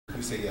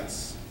do say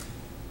yes.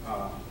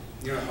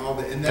 You know, all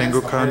the index,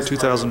 PENGUICON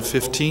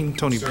 2015,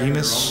 Tony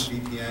Bemis,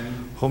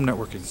 VPN home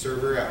networking.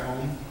 server at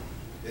home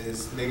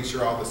is making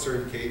sure all the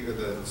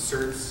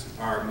certs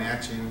are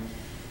matching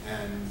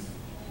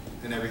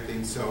and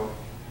everything. So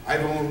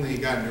I've only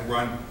gotten to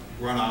run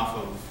off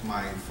of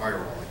my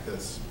firewall like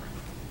this.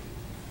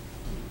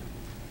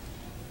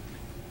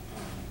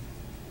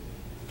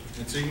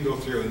 And so you can go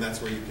through, and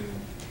that's where you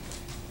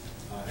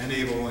can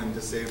enable and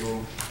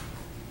disable,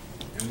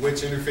 and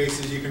which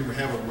interfaces you can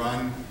have a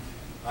run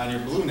on your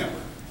blue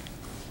network.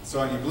 So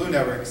on your blue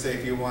network, say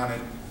if you want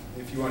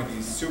to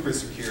be super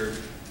secure,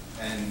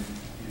 and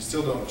you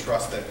still don't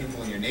trust that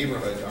people in your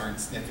neighborhood aren't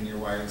sniffing your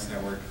wireless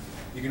network,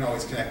 you can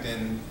always connect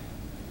in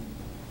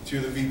to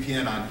the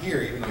VPN on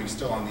here, even though you're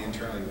still on the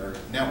internal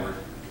network.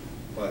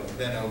 But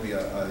then it'll be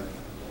a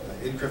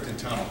encrypted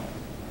tunnel.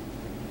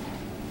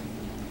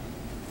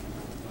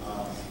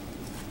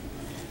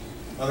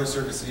 Other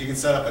services, you can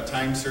set up a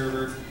time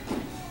server,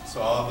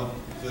 so all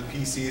the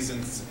PCs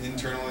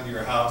internal into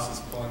your house is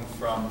pulling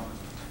from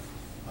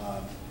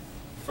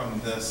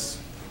this,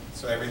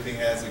 so everything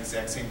has the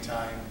exact same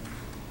time.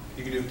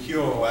 You can do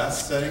QoS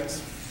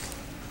settings,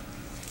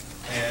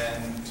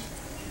 and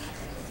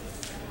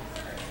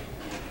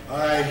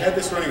I had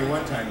this running at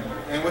one time.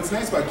 And what's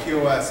nice about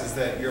QoS is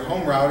that your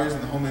home routers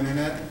and the home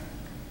internet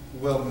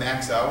will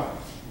max out,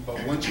 but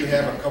once you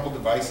have a couple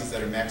devices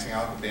that are maxing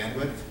out the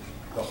bandwidth,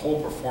 the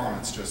whole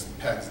performance just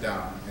pegs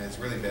down, and it's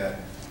really bad.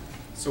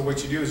 So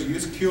what you do is you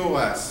use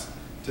QoS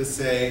to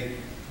say,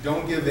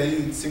 don't give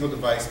any single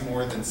device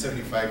more than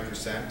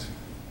 75%,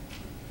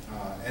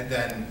 and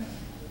then,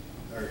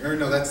 or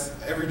no, that's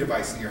every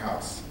device in your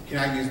house. You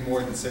cannot use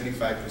more than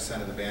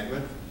 75% of the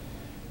bandwidth,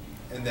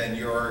 and then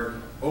your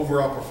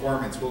overall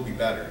performance will be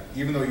better,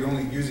 even though you're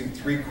only using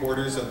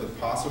 3/4 of the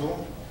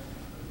possible.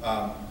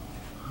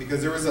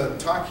 Because there was a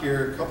talk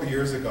here a couple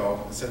years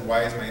ago that said,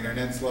 why is my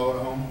internet slow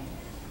at home?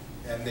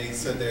 And they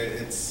said that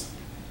it's,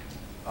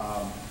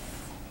 I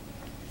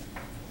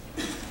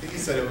think he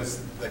said it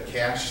was the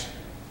cache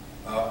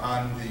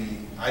on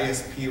the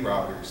ISP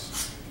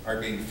routers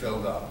are being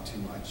filled up too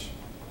much.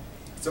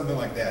 Something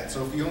like that.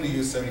 So if you only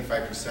use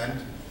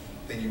 75%,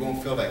 then you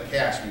won't fill that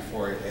cache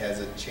before it has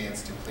a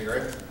chance to clear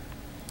it.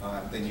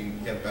 Then you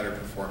get better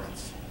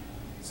performance.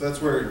 So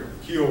that's where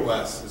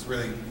QoS is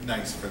really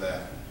nice for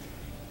that.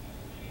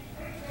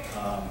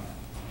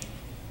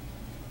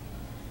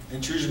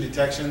 Intrusion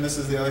detection, this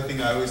is the other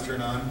thing I always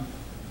turn on.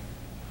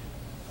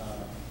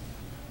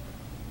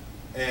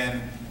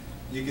 And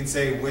you can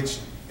say which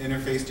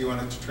interface do you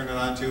want to turn it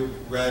on to.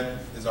 Red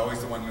is always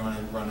the one you want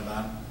to run it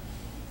on.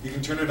 You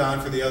can turn it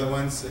on for the other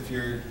ones if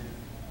you're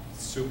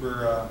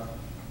super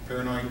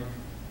paranoid.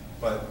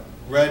 But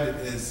red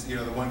is, you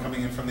know, the one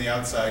coming in from the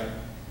outside.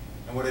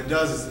 And what it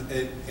does is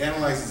it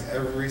analyzes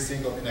every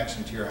single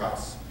connection to your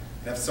house.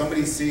 And if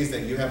somebody sees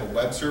that you have a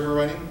web server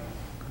running,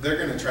 they're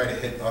going to try to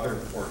hit other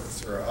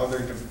ports or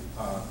other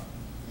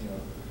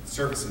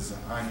services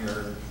on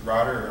your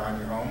router or on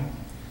your home.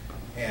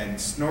 And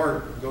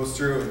Snort goes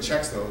through and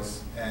checks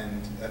those,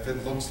 and if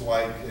it looks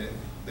like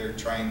they're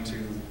trying to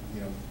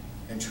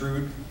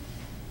intrude,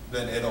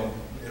 then it'll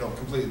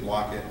completely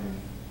block it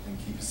and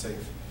keep it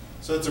safe.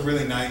 So it's a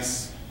really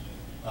nice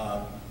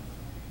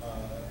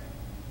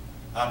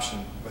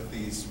option with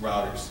these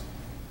routers.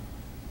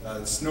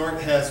 Snort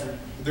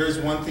there's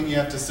one thing you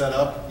have to set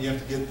up. You have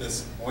to get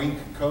this OINC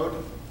code.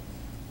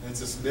 And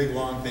it's this big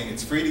long thing.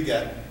 It's free to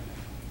get.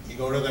 You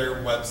go to their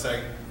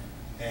website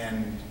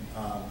and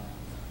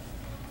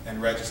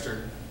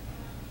register.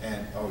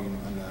 And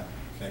I'm not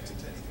connected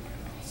to anything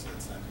right now, so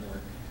it's not going to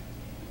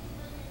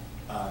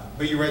work.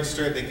 But you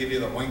register it, they give you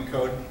the OINC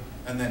code,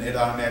 and then it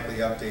automatically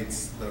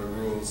updates the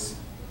rules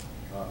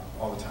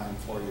all the time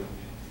for you.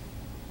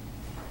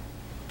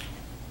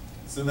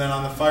 So then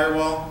on the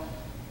firewall,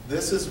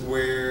 this is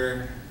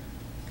where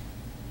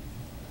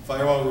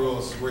firewall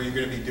rules, where you're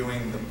going to be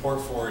doing the port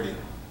forwarding.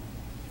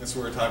 That's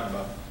what we're talking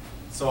about.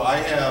 So I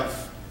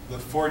have the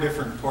 4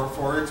 different port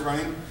forwards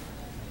running.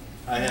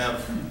 I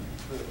have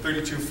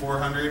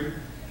 32400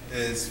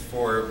 is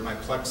for my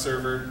Plex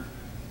server,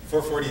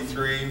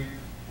 443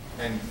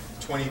 and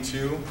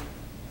 22.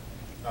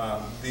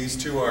 These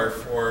 2 are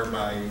for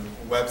my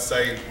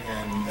website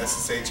and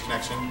SSH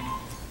connection.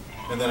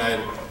 And then I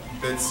had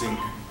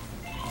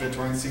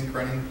BitTorrent sync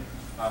running.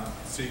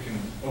 So you can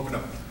open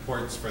up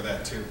ports for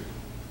that too.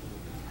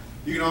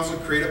 You can also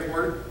create a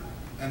port,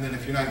 and then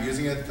if you're not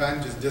using it at the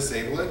time, just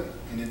disable it,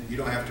 and you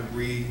don't have to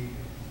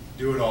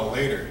redo it all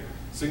later.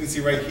 So you can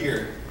see right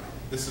here,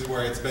 this is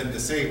where it's been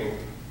disabled.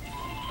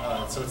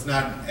 So it's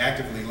not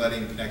actively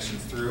letting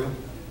connections through,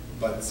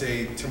 but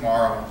say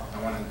tomorrow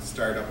I want to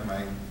start up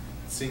my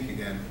sync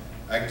again,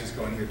 I can just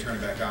go in here, turn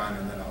it back on,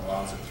 and then it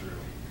allows it through.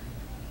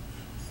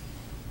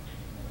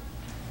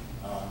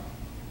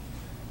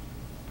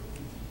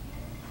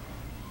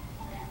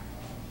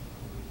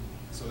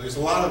 So there's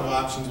a lot of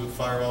options with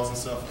firewalls and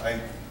stuff.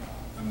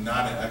 I'm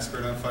not an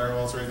expert on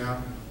firewalls right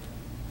now.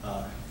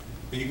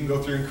 But you can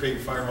go through and create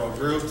firewall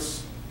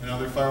groups and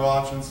other firewall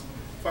options.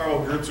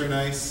 Firewall groups are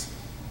nice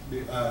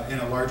in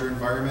a larger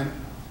environment.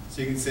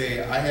 So you can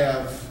say, I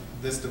have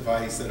this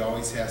device that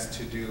always has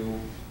to do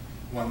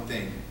one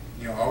thing.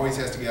 You know, always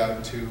has to get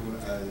out to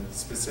a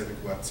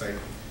specific website.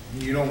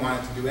 You don't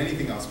want it to do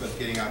anything else but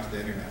getting out to the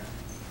internet.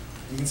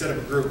 You can set up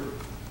a group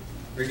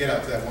or get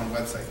out to that one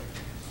website.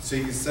 So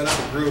you can set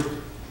up a group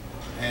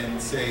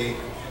and say,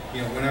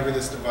 you know, whenever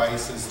this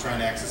device is trying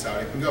to access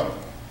out, it can go.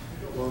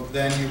 Well,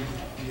 then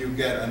you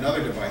get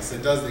another device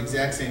that does the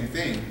exact same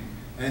thing,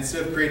 and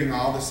instead of creating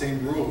all the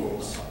same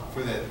rules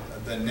for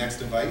the next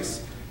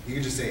device, you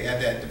can just say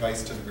add that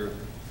device to the group,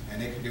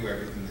 and it can do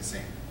everything the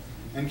same,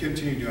 and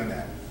continue doing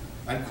that.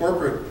 On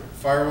corporate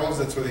firewalls,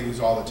 that's what they use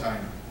all the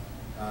time.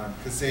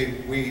 Because say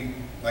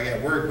like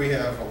at work, we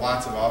have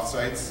lots of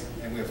offsites,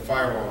 and we have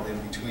firewall in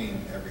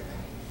between everything.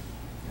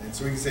 And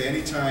so we can say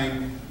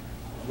anytime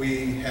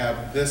we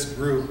have this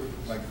group,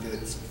 like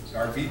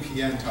our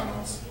VPN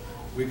tunnels,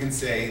 we can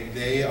say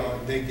they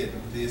get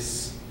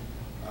this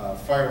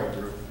firewall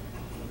group,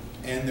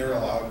 and they're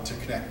allowed to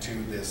connect to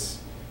this,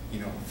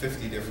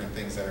 50 different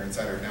things that are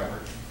inside our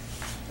network,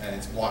 and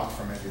it's blocked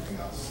from everything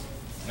else.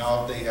 And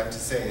all they have to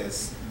say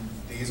is,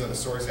 these are the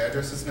source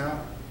addresses now,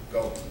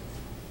 go,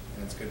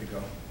 and it's good to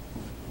go.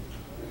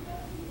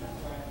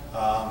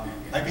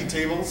 IP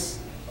tables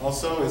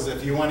also is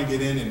if you want to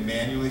get in and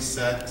manually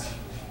set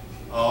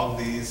all of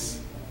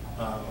these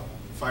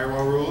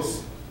firewall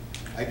rules,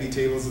 IP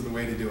tables is the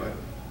way to do it.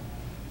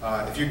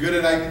 If you're good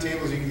at IP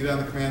tables, you can get on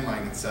the command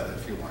line and set it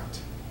if you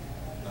want.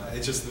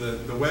 It's just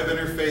the web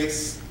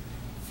interface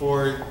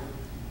for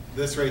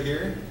this right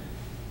here.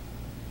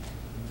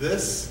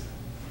 This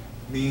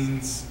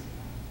means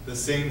the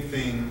same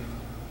thing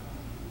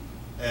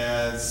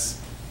as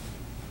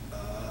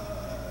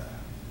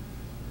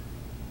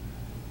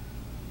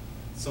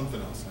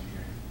something else on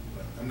here,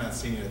 but I'm not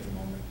seeing it at the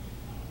moment.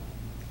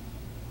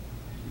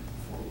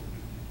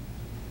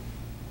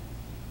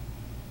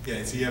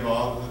 Yeah, so you have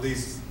all of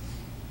these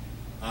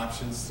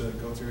options to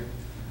go through.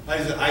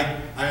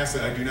 I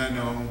honestly, I do not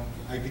know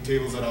IP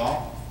tables at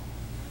all,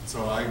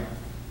 so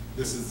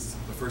this is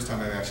the first time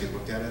I've actually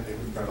looked at it. It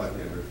would probably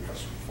be under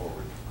custom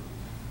forward.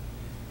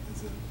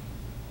 Is it?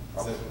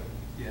 Probably.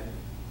 Yeah.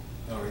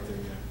 Oh, right there,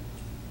 yeah.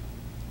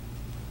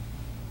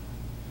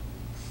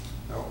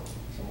 No,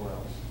 somewhere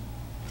else.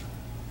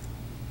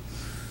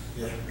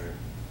 Yeah.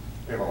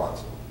 They have a lot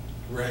of them.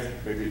 Right.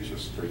 Maybe it's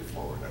just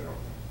straightforward, I don't know.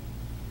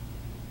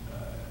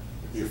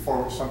 If you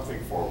forward something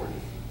forward,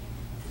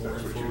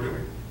 that's what Forward. you're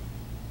doing.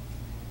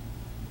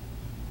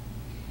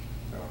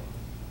 No.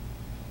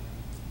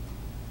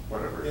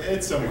 Whatever. Yeah,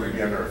 it's somewhere It would in be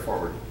here. under a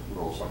forward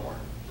rule somewhere.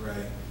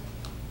 Right.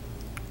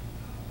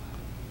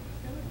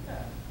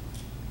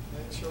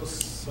 It shows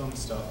some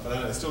stuff, but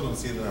I still don't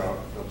see the. No,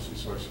 don't see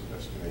source and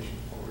destination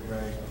forward.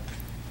 Right.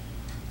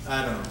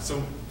 I don't know.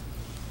 So,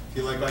 if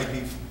you like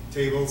IP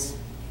tables,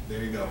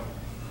 there you go.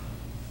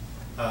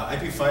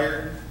 IP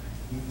Fire.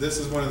 This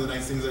is one of the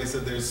nice things I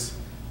said. There's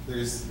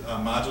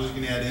modules you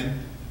can add in,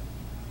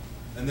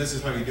 and this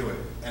is how you do it.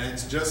 And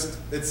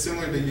it's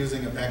similar to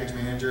using a package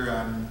manager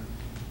on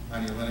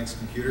your Linux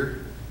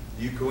computer.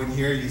 You go in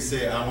here, you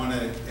say I want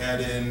to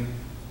add in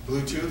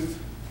Bluetooth,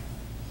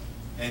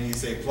 and you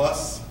say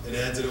plus. It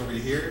adds it over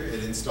here.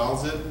 It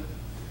installs it,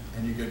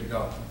 and you're good to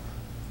go.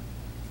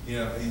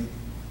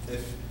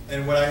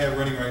 And what I have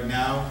running right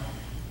now,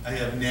 I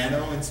have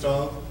Nano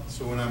installed.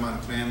 So when I'm on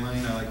a command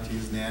line, I like to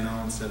use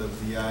Nano instead of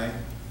VI.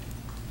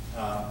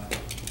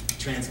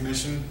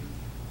 Transmission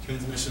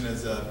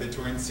is a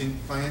BitTorrent sync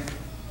client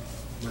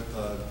with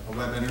a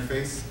web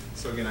interface.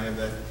 So again, I have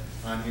that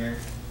on here.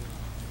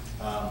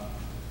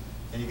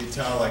 And you can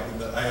tell, like,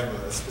 I have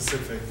a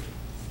specific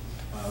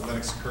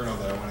Linux kernel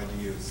that I wanted to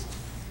use.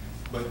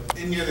 But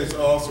in here, there's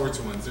all sorts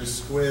of ones. There's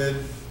Squid,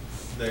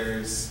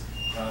 there's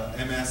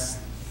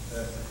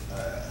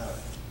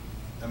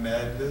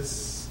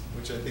Amadvis,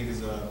 which I think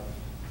is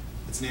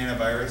it's an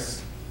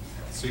antivirus.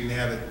 So you can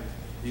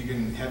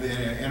have the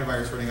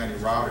antivirus running on your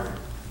router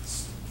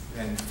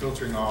and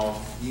filtering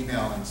all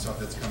email and stuff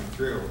that's coming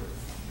through,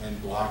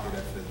 and block it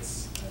if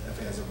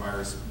it has a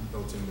virus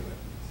built into it.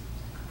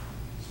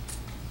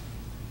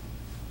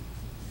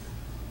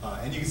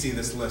 And you can see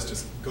this list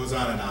just goes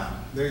on and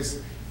on.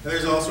 There's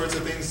all sorts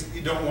of things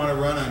you don't want to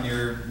run on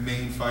your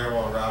main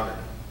firewall router.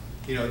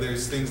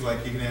 There's things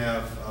like you can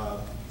have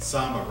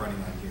Samba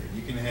running on here.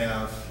 You can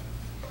have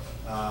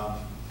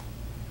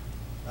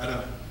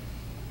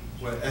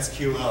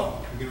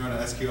SQL. You can run an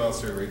SQL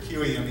server,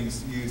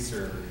 QEMU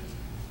server,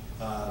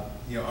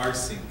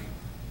 rsync.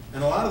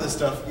 And a lot of this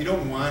stuff you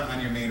don't want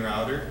on your main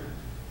router,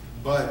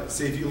 but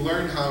say if you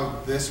learn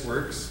how this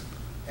works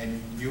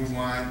and you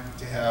want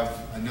to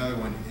have another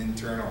one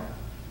internal,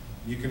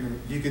 you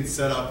can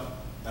set up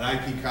an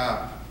IP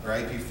cop or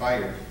IP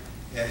Fire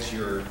as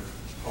your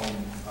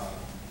home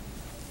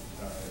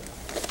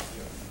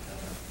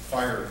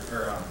file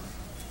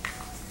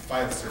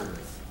server.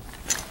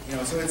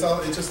 So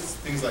it's just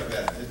things like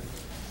that.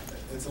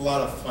 It's a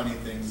lot of funny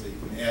things that you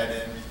can add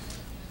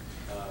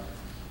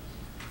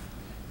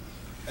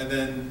in,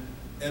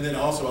 and then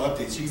also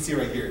updates. You can see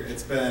right here.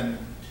 It's been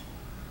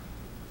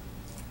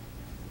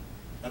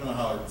I don't know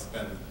how it's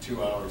been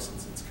 2 hours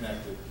since it's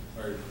connected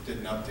or did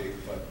an update,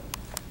 but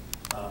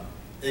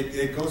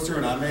it goes through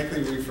and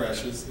automatically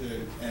refreshes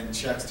and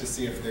checks to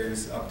see if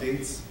there's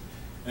updates.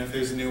 And if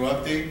there's a new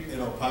update,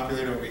 it'll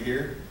populate over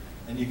here,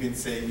 and you can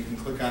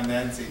click on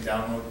that and say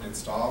download and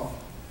install,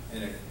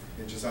 and it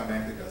just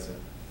automatically does it.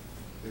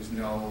 There's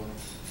no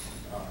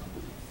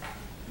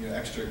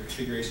extra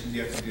configurations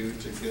you have to do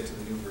to get to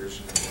the new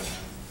version of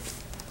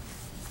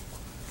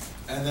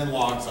it. And then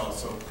logs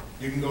also.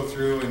 You can go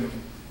through and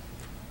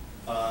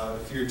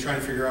if you're trying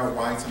to figure out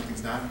why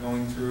something's not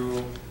going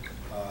through,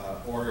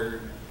 or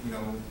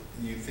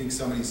you think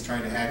somebody's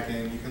trying to hack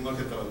in, you can look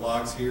at the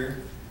logs here,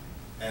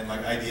 and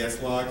like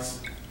IDS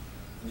logs,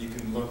 and you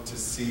can look to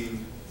see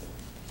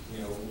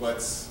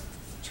what's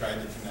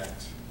tried to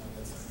connect.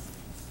 That's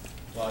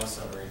a log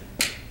summary.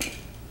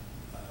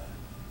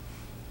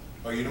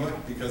 Oh, you know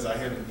what? Because I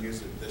haven't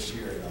used it this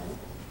year at all.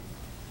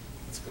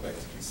 Let's go back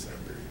to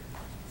December.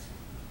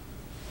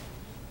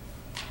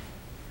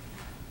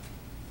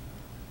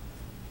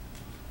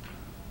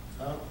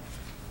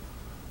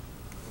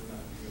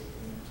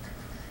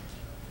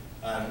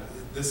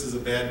 This is a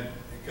bad,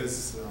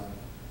 because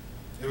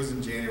it was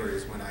in January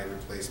is when I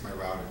replaced my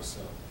router, so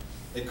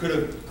it could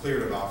have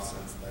cleared it off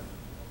since then.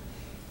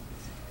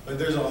 But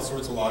there's all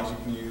sorts of logs you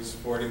can use,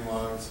 forwarding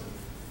logs, and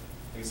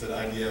like I said,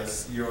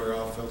 IDS,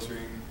 URL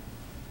filtering.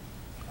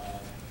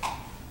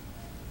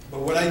 But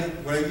what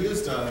I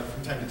used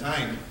from time to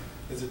time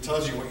is it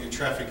tells you what your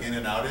traffic in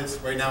and out is.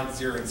 Right now it's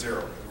 0 and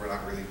 0 because we're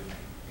not really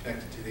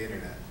connected to the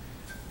internet.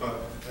 But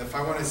if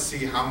I want to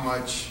see how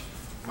much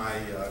my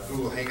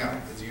Google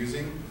Hangout is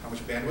using, how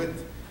much bandwidth,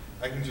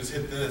 I can just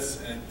hit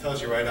this and it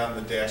tells you right on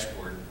the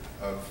dashboard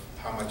of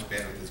how much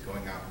bandwidth is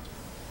going out.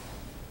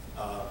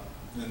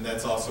 And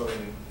that's also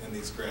in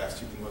these graphs.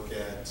 You can look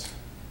at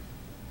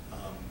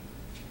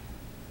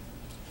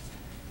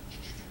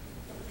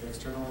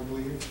external, I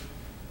believe.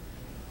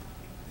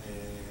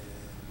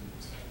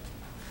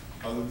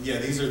 And yeah,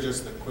 these are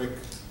just a quick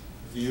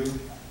view.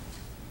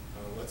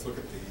 Let's look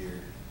at the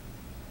year.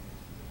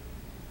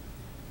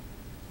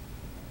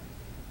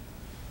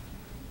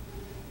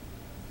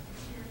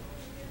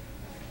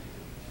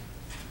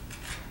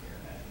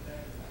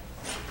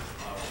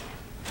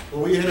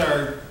 Well, we hit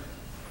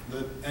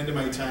the end of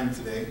my time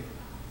today.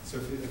 So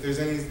if there's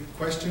any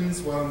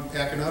questions while I'm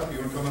packing up, you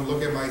want to come and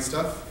look at my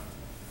stuff?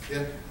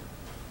 Yeah?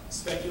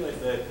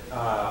 Speculate that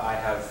I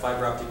have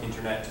fiber optic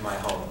internet to my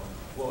home.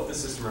 What would the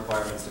system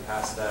requirements to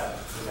pass that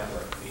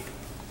network be?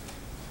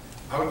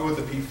 I would go with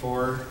the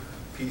P4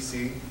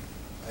 PC,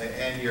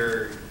 and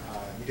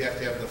you'd have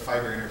to have the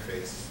fiber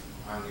interface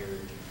on your.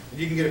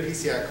 You can get a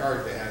PCI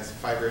card that has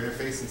fiber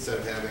interface instead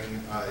of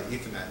having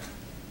Ethernet.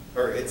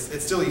 Or it's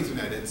still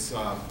Ethernet. It's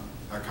a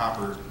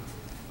copper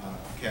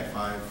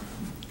Cat5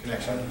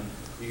 connection.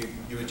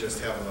 You would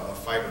just have a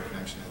fiber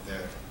connection at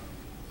that.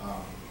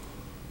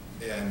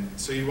 And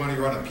so you want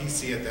to run a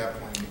PC at that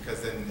point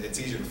because then it's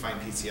easier to find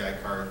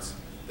PCI cards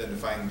than to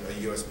find a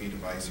USB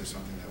device or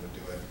something that would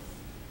do it.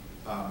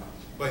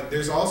 But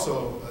there's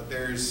also,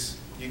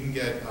 you can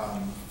get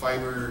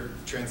fiber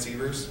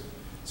transceivers.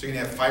 So you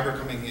can have fiber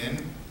coming in,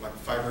 like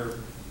fiber,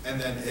 and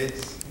then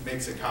it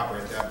makes it copper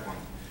at that point.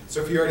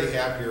 So if you already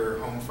have your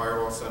home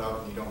firewall set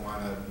up and you don't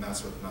want to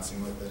mess with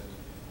messing with it,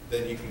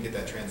 then you can get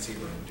that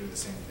transceiver and do the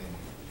same thing.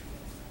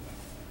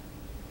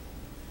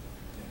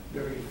 Do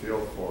you have any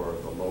feel for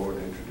the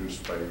load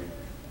introduced by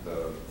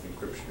the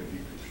encryption and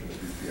decryption of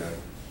VPN?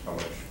 How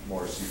much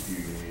more CPU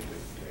you need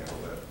to handle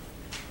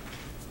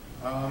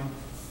that?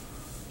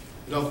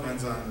 It all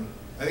depends on,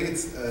 I think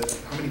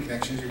it's how many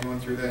connections you're going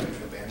through that and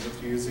the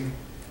bandwidth you're using.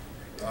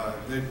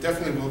 There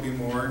definitely will be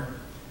more.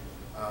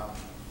 But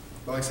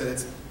like I said,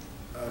 it's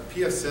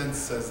PFSense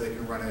says they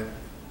can run it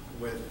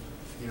with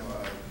a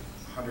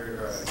 100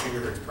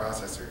 gigahertz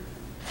processor.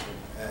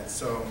 And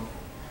so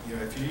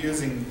if you're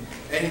using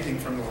anything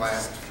from the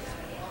last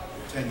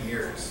 10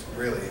 years,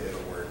 really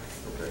it'll work.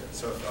 Okay.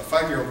 So a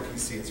 5-year-old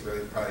PC is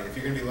really probably, if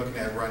you're going to be looking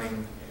at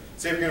running,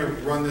 say if you're going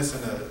to run this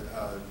in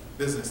a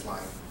business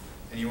line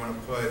and you want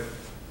to put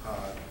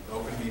an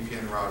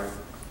OpenVPN router,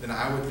 then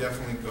I would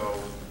definitely go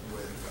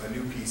with a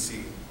new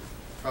PC,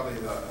 probably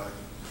a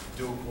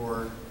dual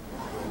core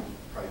with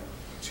probably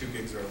 2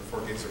 gigs or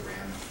 4 gigs of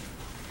RAM.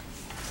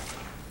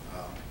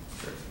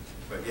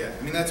 But yeah,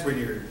 I mean that's when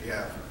you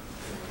have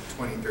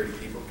 20, 30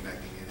 people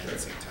connecting in at the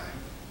same time.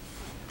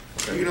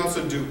 Okay. You can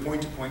also do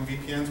point-to-point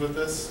VPNs with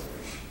this.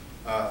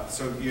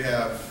 So you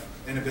have,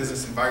 in a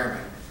business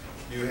environment,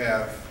 you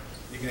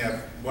can have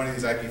one of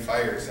these IP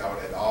fires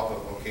out at all the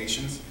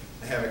locations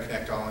and have it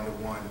connect all into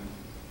one.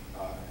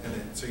 And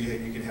then, so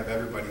you can have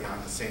everybody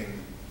on the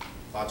same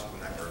logical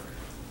network.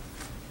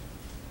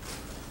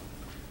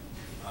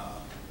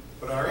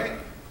 But all right.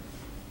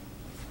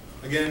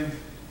 Again,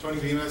 Tony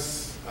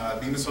Bemis,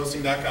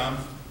 BemisHosting.com.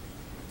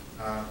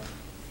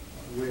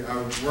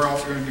 We're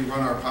also going to run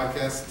our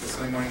podcast, the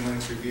Sunday Morning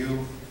Linux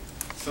Review,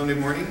 Sunday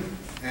morning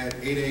at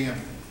 8 a.m.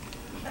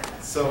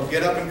 So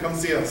get up and come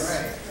see us.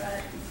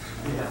 Right.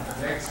 Yeah.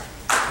 Thanks.